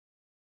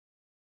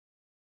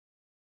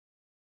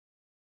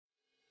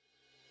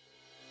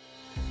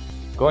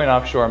Going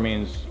offshore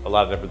means a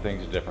lot of different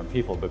things to different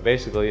people, but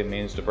basically it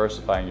means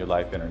diversifying your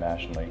life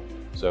internationally.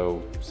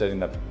 So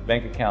setting up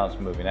bank accounts,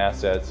 moving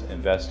assets,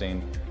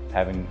 investing,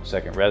 having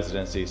second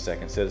residency,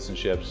 second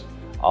citizenships,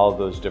 all of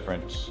those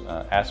different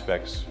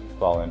aspects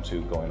fall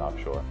into going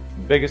offshore.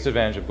 The biggest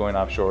advantage of going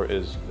offshore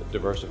is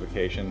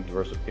diversification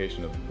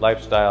of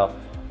lifestyle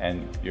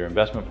and your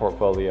investment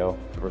portfolio,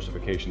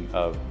 diversification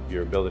of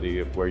your ability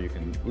of where you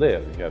can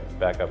live. You have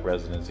backup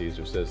residencies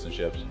or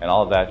citizenships, and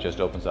all of that just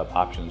opens up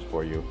options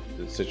for you. If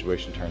the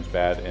situation turns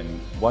bad in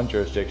one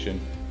jurisdiction,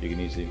 you can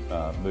easily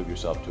move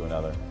yourself to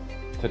another.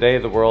 Today,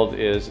 the world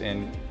is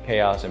in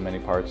chaos in many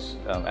parts,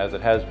 as it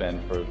has been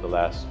for the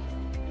last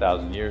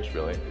 1,000 years,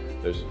 really.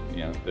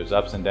 There's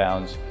ups and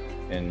downs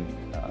in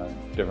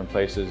different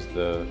places.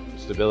 The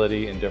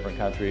stability in different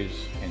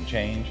countries can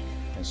change.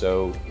 And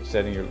so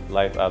setting your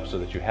life up so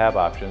that you have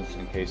options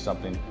in case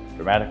something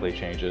dramatically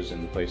changes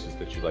in the places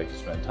that you like to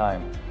spend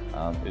time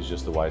is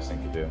just the wise thing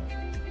to do.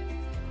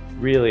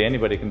 Really,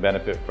 anybody can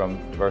benefit from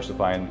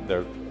diversifying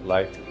their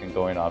life and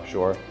going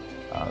offshore.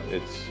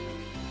 It's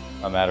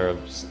a matter of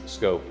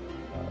scope.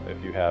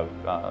 If you have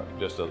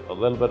just a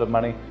little bit of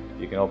money,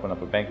 you can open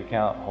up a bank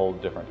account,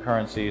 hold different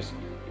currencies,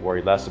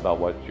 worry less about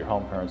what your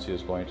home currency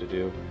is going to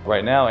do.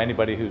 Right now,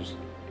 anybody who's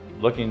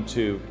looking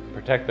to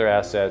protect their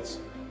assets,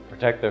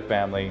 protect their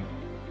family,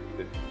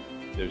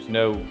 there's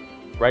no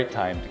right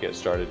time to get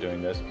started doing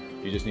this.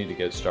 You just need to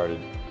get started.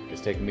 It's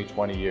taken me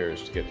 20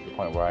 years to get to the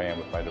point where I am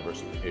with my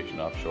diversification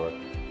offshore.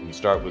 You can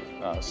start with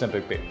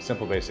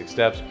simple basic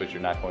steps, but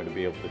you're not going to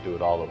be able to do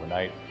it all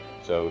overnight.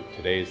 So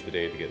today's the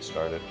day to get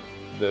started.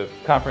 The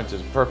conference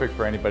is perfect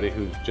for anybody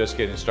who's just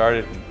getting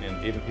started,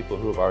 and even people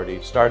who have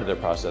already started their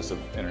process of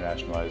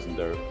internationalizing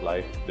their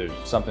life. There's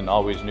something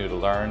always new to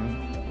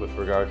learn with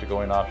regard to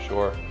going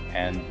offshore,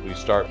 and we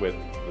start with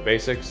the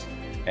basics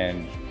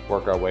and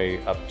work our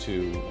way up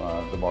to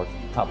the more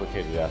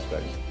complicated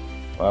aspects.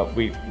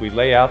 We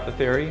lay out the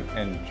theory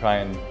and try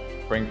and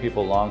bring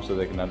people along so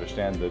they can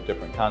understand the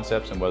different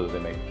concepts and whether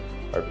they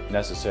are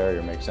necessary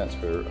or make sense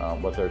for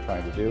what they're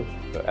trying to do.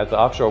 At the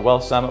Offshore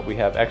Wealth Summit, we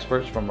have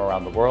experts from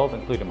around the world,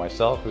 including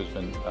myself, who's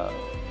been,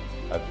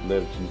 I've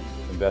lived and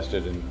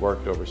invested and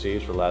worked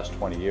overseas for the last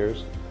 20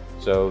 years.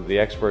 So the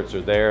experts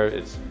are there.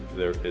 It's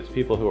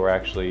people who are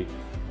actually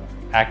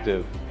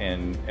active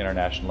in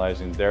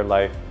internationalizing their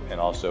life and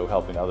also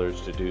helping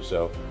others to do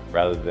so,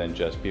 rather than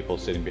just people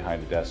sitting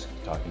behind a desk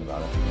talking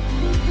about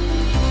it.